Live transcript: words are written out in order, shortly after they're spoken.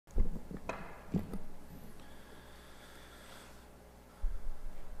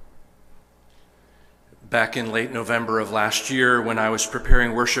Back in late November of last year, when I was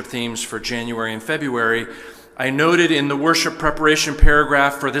preparing worship themes for January and February, I noted in the worship preparation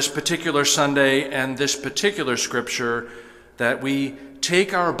paragraph for this particular Sunday and this particular scripture that we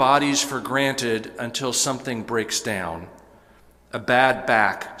take our bodies for granted until something breaks down. A bad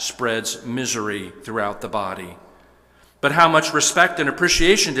back spreads misery throughout the body. But how much respect and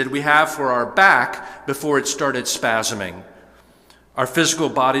appreciation did we have for our back before it started spasming? Our physical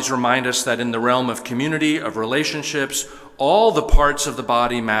bodies remind us that in the realm of community, of relationships, all the parts of the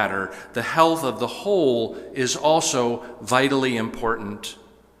body matter. The health of the whole is also vitally important.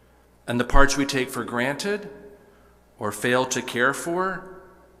 And the parts we take for granted or fail to care for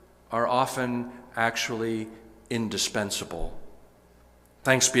are often actually indispensable.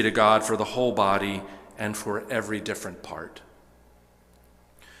 Thanks be to God for the whole body and for every different part.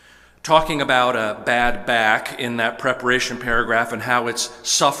 Talking about a bad back in that preparation paragraph and how its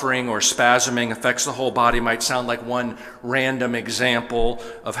suffering or spasming affects the whole body might sound like one random example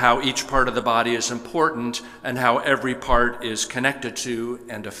of how each part of the body is important and how every part is connected to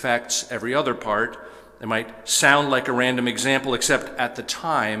and affects every other part. It might sound like a random example, except at the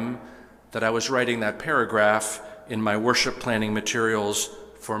time that I was writing that paragraph in my worship planning materials,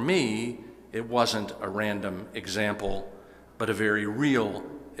 for me, it wasn't a random example, but a very real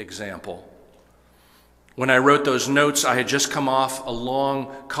example. When I wrote those notes, I had just come off a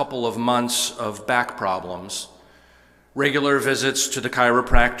long couple of months of back problems. Regular visits to the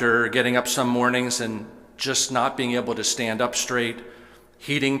chiropractor, getting up some mornings and just not being able to stand up straight,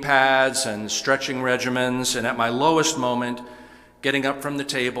 heating pads and stretching regimens, and at my lowest moment, getting up from the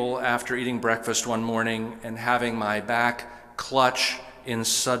table after eating breakfast one morning and having my back clutch in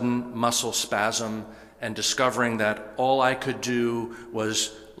sudden muscle spasm and discovering that all I could do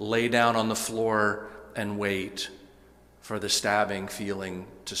was lay down on the floor and wait for the stabbing feeling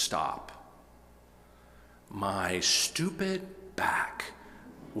to stop. My stupid back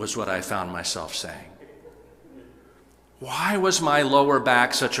was what I found myself saying. Why was my lower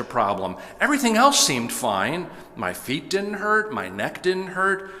back such a problem? Everything else seemed fine. My feet didn't hurt, my neck didn't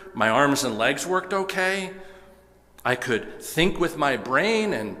hurt, my arms and legs worked okay. I could think with my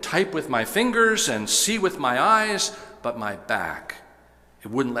brain and type with my fingers and see with my eyes, but my back, it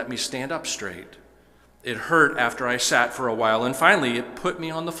wouldn't let me stand up straight. It hurt after I sat for a while, and finally it put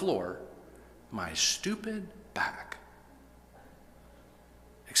me on the floor. My stupid back.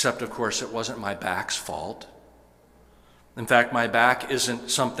 Except, of course, it wasn't my back's fault. In fact, my back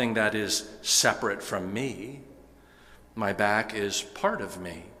isn't something that is separate from me. My back is part of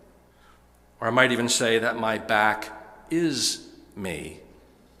me. Or I might even say that my back is me,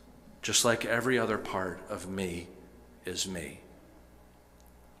 just like every other part of me is me.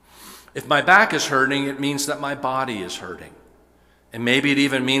 If my back is hurting, it means that my body is hurting. And maybe it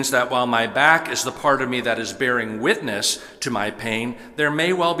even means that while my back is the part of me that is bearing witness to my pain, there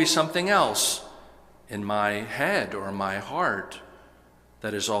may well be something else in my head or my heart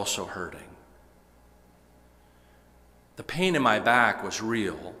that is also hurting. The pain in my back was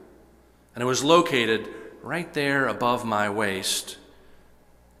real, and it was located right there above my waist.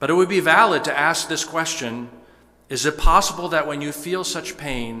 But it would be valid to ask this question: is it possible that when you feel such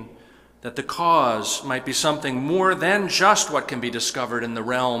pain, that the cause might be something more than just what can be discovered in the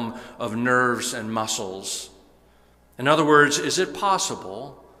realm of nerves and muscles? In other words, is it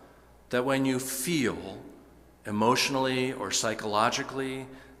possible that when you feel emotionally or psychologically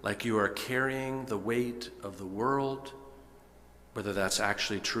like you are carrying the weight of the world, whether that's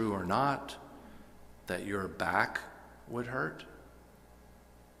actually true or not, that your back would hurt?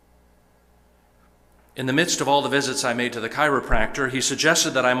 In the midst of all the visits I made to the chiropractor, he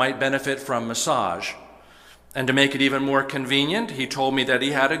suggested that I might benefit from massage. And to make it even more convenient, he told me that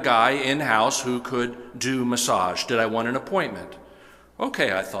he had a guy in-house who could do massage. Did I want an appointment?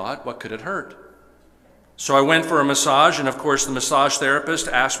 Okay, I thought, what could it hurt? So I went for a massage, and of course the massage therapist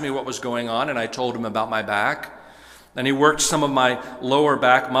asked me what was going on, and I told him about my back. And he worked some of my lower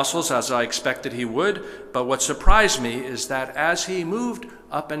back muscles, as I expected he would, but what surprised me is that as he moved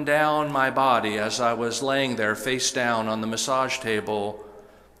up and down my body, as I was laying there face down on the massage table,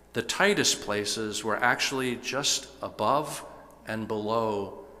 the tightest places were actually just above and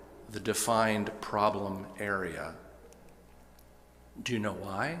below the defined problem area. Do you know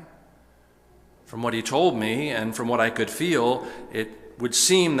why? From what he told me and from what I could feel, it would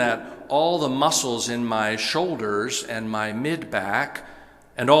seem that all the muscles in my shoulders and my mid-back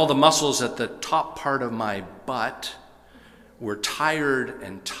and all the muscles at the top part of my butt were tired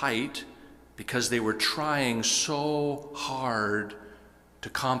and tight because they were trying so hard to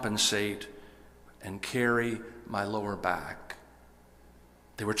compensate and carry my lower back.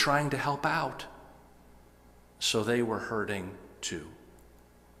 They were trying to help out. so they were hurting too.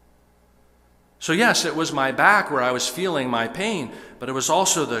 So yes, it was my back where I was feeling my pain, but it was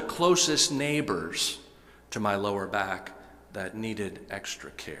also the closest neighbors to my lower back that needed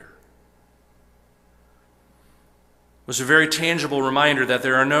extra care. It was a very tangible reminder that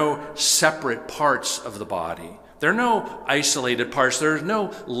there are no separate parts of the body. There are no isolated parts. There are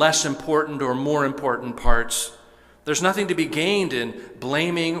no less important or more important parts. There's nothing to be gained in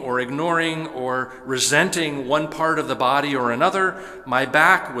blaming or ignoring or resenting one part of the body or another. My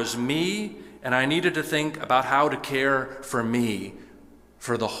back was me, and I needed to think about how to care for me,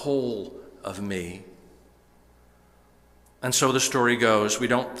 for the whole of me. And so the story goes, we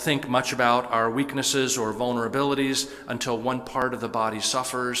don't think much about our weaknesses or vulnerabilities until one part of the body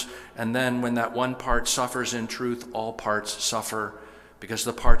suffers, and then when that one part suffers in truth, all parts suffer, because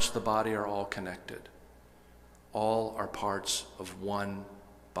the parts of the body are all connected. All are parts of one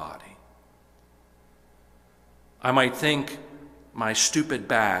body. I might think my stupid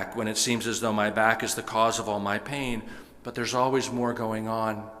back when it seems as though my back is the cause of all my pain, but there's always more going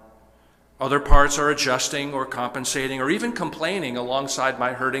on. Other parts are adjusting or compensating or even complaining alongside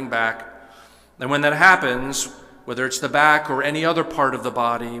my hurting back. And when that happens, whether it's the back or any other part of the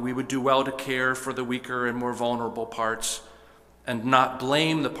body, we would do well to care for the weaker and more vulnerable parts and not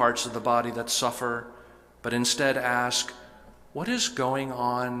blame the parts of the body that suffer, but instead ask, what is going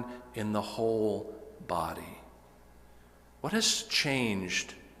on in the whole body? What has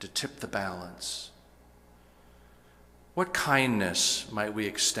changed to tip the balance? What kindness might we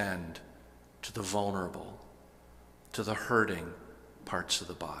extend to the vulnerable, to the hurting parts of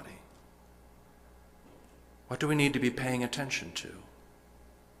the body? What do we need to be paying attention to?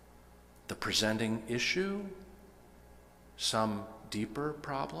 The presenting issue? Some deeper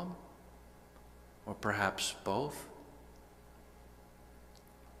problem? Or perhaps both?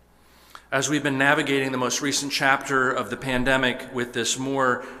 As we've been navigating the most recent chapter of the pandemic with this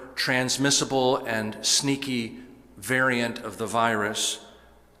more transmissible and sneaky variant of the virus,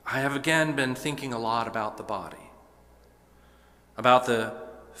 I have again been thinking a lot about the body, about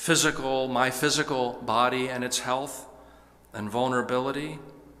my physical body and its health and vulnerability.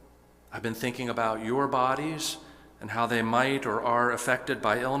 I've been thinking about your bodies and how they might or are affected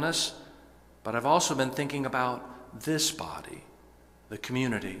by illness, but I've also been thinking about this body, the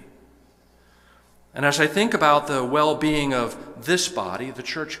community. And as I think about the well-being of this body, the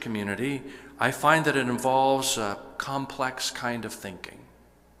church community, I find that it involves a complex kind of thinking.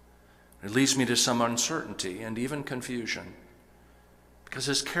 It leads me to some uncertainty and even confusion, because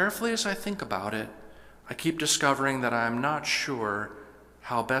as carefully as I think about it, I keep discovering that I'm not sure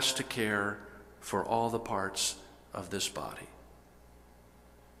how best to care for all the parts of this body.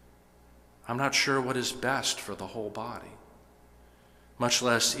 I'm not sure what is best for the whole body, much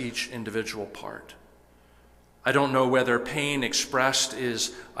less each individual part. I don't know whether pain expressed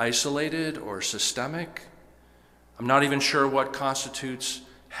is isolated or systemic. I'm not even sure what constitutes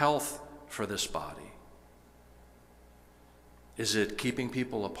health for this body. Is it keeping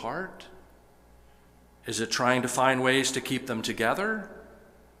people apart? Is it trying to find ways to keep them together?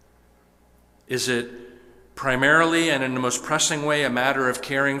 Is it primarily and in the most pressing way a matter of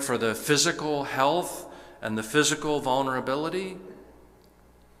caring for the physical health and the physical vulnerability?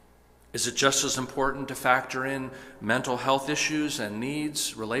 Is it just as important to factor in mental health issues and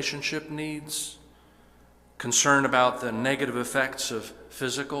needs, relationship needs, concern about the negative effects of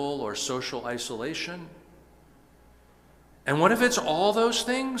physical or social isolation? And what if it's all those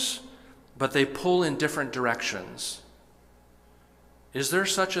things, but they pull in different directions? Is there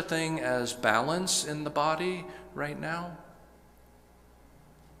such a thing as balance in the body right now?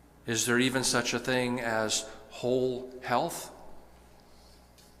 Is there even such a thing as whole health?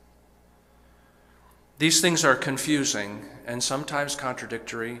 These things are confusing and sometimes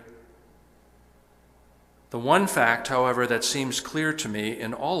contradictory. The one fact, however, that seems clear to me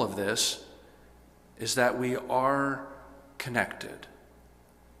in all of this is that we are connected.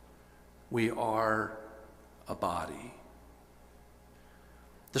 We are a body.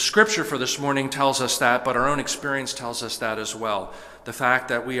 The scripture for this morning tells us that, but our own experience tells us that as well. The fact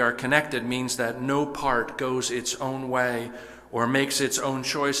that we are connected means that no part goes its own way or makes its own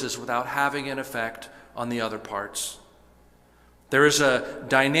choices without having an effect on the other parts. There is a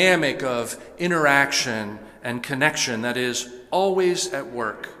dynamic of interaction and connection that is always at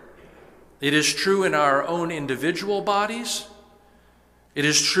work. It is true in our own individual bodies. It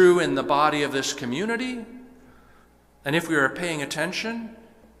is true in the body of this community. And if we are paying attention,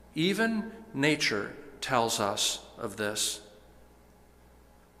 even nature tells us of this.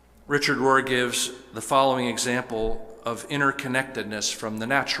 Richard Rohr gives the following example of interconnectedness from the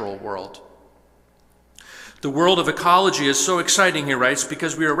natural world. The world of ecology is so exciting, he writes,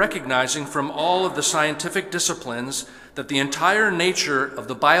 because we are recognizing from all of the scientific disciplines that the entire nature of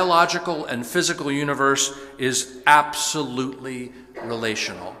the biological and physical universe is absolutely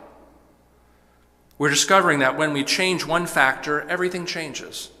relational. We're discovering that when we change one factor, everything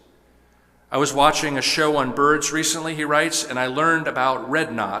changes. I was watching a show on birds recently, he writes, and I learned about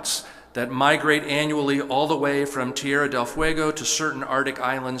red knots that migrate annually all the way from Tierra del Fuego to certain Arctic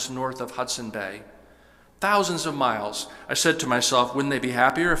islands north of Hudson Bay. Thousands of miles. I said to myself, wouldn't they be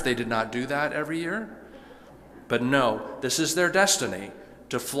happier if they did not do that every year? But no, this is their destiny,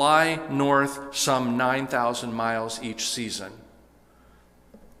 to fly north some 9,000 miles each season.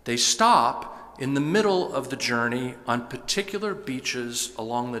 They stop in the middle of the journey on particular beaches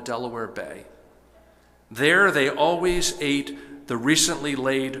along the Delaware Bay. There they always ate the recently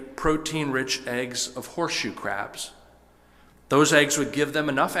laid protein-rich eggs of horseshoe crabs. Those eggs would give them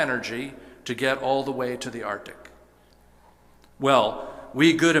enough energy to get all the way to the Arctic. Well,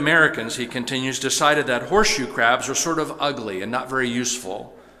 we good Americans, he continues, decided that horseshoe crabs are sort of ugly and not very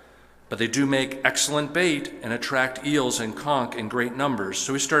useful, but they do make excellent bait and attract eels and conch in great numbers.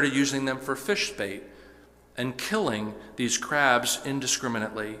 So we started using them for fish bait and killing these crabs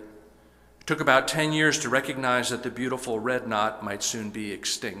indiscriminately. It took about 10 years to recognize that the beautiful red knot might soon be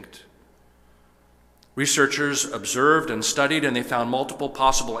extinct. Researchers observed and studied, and they found multiple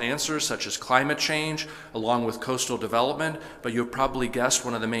possible answers, such as climate change, along with coastal development, but you'll probably guess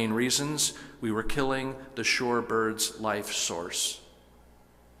one of the main reasons: we were killing the shorebird's life source.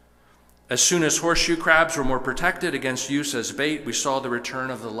 As soon as horseshoe crabs were more protected against use as bait, we saw the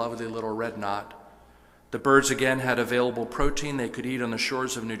return of the lovely little red knot. The birds again had available protein they could eat on the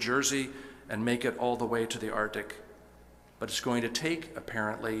shores of New Jersey and make it all the way to the Arctic. But it's going to take,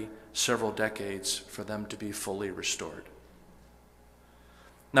 apparently, several decades for them to be fully restored.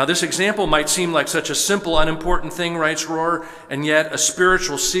 Now, this example might seem like such a simple, unimportant thing, writes Rohr, and yet a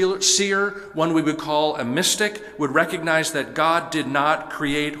spiritual seer, one we would call a mystic, would recognize that God did not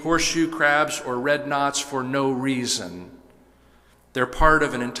create horseshoe crabs or red knots for no reason. They're part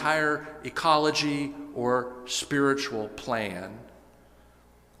of an entire ecology or spiritual plan.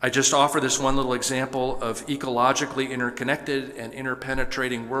 I just offer this one little example of ecologically interconnected and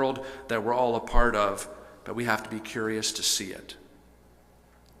interpenetrating world that we're all a part of, but we have to be curious to see it.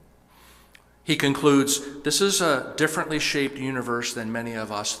 He concludes, this is a differently shaped universe than many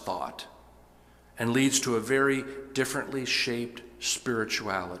of us thought, and leads to a very differently shaped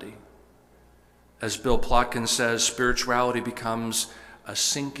spirituality. As Bill Plotkin says, spirituality becomes a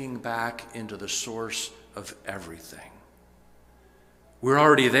sinking back into the source of everything. We're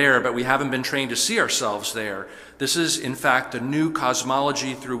already there, but we haven't been trained to see ourselves there. This is, in fact, the new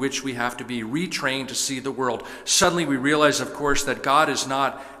cosmology through which we have to be retrained to see the world. Suddenly we realize, of course, that God is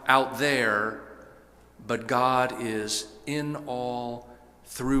not out there, but God is in all,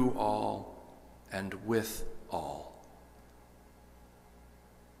 through all, and with all.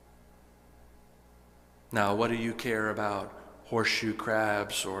 Now, what do you care about horseshoe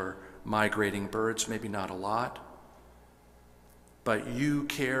crabs or migrating birds? Maybe not a lot. But you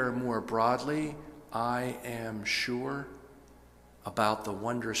care more broadly, I am sure, about the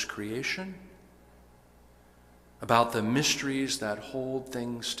wondrous creation, about the mysteries that hold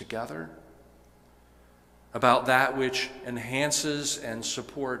things together, about that which enhances and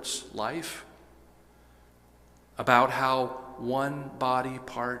supports life, about how one body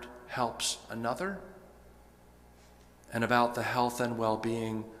part helps another, and about the health and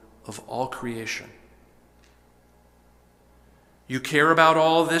well-being of all creation. You care about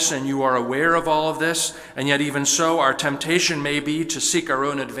all of this and you are aware of all of this, and yet even so, our temptation may be to seek our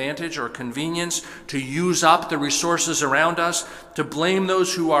own advantage or convenience, to use up the resources around us, to blame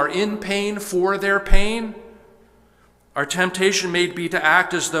those who are in pain for their pain. Our temptation may be to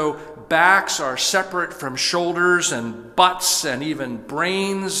act as though backs are separate from shoulders and butts and even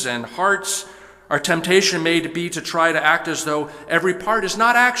brains and hearts. Our temptation may be to try to act as though every part is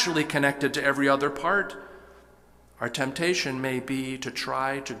not actually connected to every other part. Our temptation may be to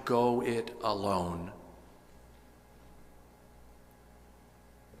try to go it alone.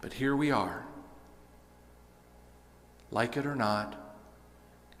 But here we are, like it or not,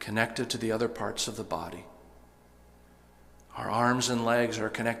 connected to the other parts of the body. Our arms and legs are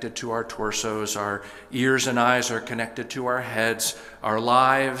connected to our torsos. Our ears and eyes are connected to our heads. Our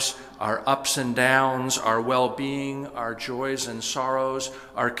lives, our ups and downs, our well-being, our joys and sorrows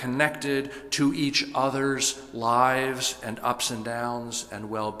are connected to each other's lives and ups and downs and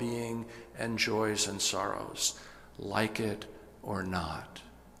well-being and joys and sorrows, like it or not.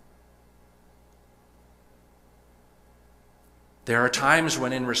 There are times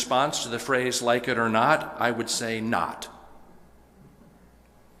when, in response to the phrase like it or not, I would say not.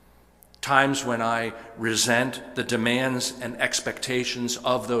 Times when I resent the demands and expectations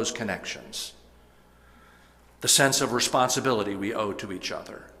of those connections, the sense of responsibility we owe to each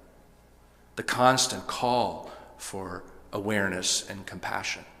other, the constant call for awareness and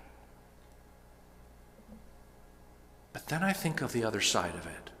compassion. But then I think of the other side of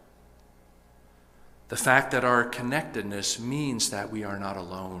it. The fact that our connectedness means that we are not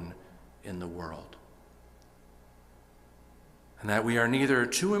alone in the world, and that we are neither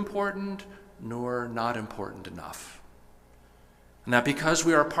too important nor not important enough. And that because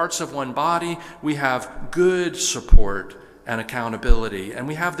we are parts of one body, we have good support and accountability, and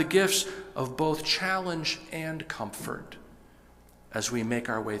we have the gifts of both challenge and comfort as we make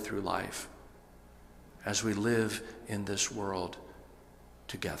our way through life, as we live in this world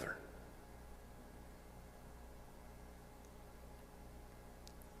together.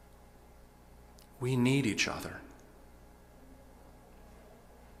 We need each other.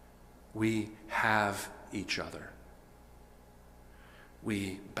 We have each other.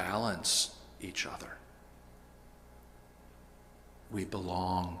 We balance each other. We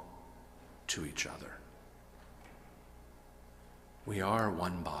belong to each other. We are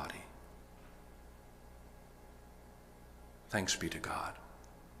one body. Thanks be to God.